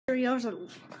$30 are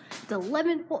the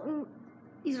Lemmon-Holton.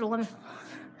 These are Lemmon.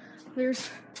 There's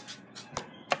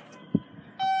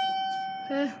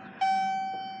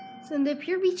so they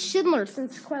appear to be Schindler,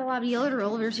 since quite a lot of the other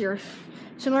elevators here are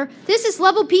Schindler. This is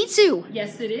level P2.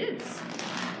 Yes, it is.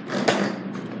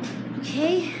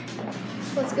 Okay,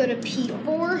 let's go to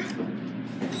P4.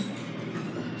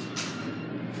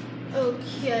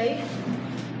 Okay.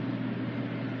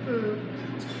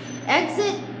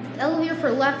 Exit elevator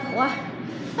for left.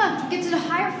 Get to the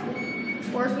higher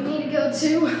floors. We need to go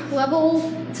to level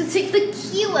to take the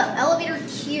Q elevator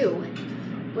Q.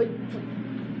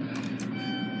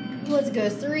 Let's go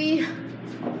 3.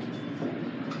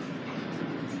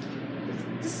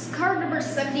 This is card number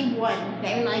 71.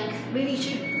 And like maybe you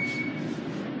should.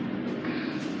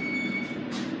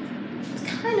 It's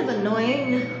kind of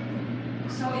annoying.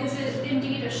 So is it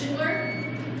indeed a Schindler?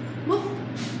 Well,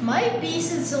 might be,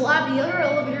 since a lot of the other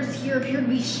elevators here appear to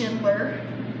be Schindler.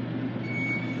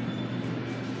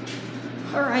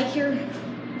 Alright, here.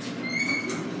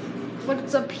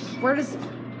 What's up? Where does...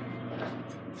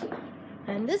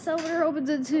 And this elevator opens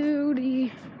into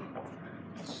the...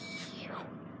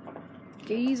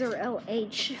 Okay, these are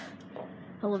LH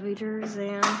elevators,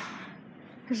 and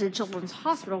there's a children's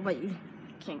hospital, but you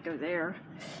can't go there.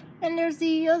 And there's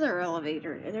the other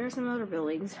elevator, and there's some other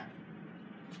buildings.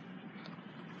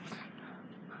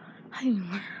 I don't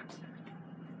know.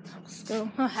 Let's go.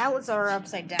 How is our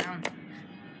upside down?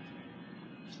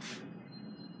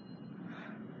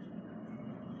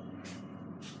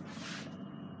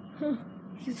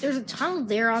 There's a tunnel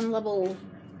there on level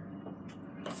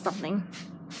something.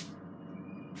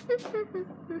 No,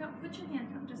 put your hand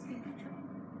up, just be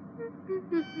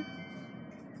control.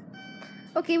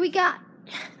 Okay, we got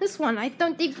this one. I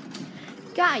don't think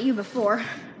got you before.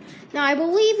 Now I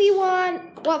believe we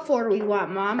want, what floor do we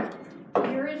want, Mom?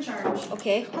 You're in charge.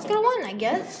 Okay, let's go to 1, I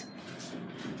guess.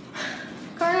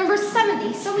 Car number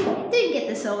 70. So we did get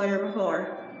this elevator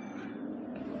before.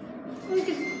 We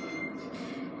could...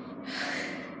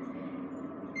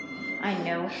 I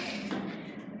know.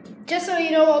 Just so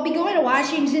you know, I'll be going to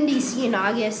Washington, D.C. in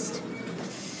August.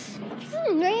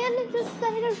 Man, this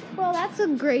side of, well, that's a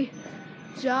great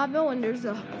job. Oh, and there's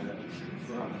a...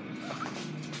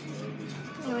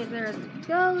 Anyway, there it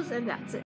goes, and that's it.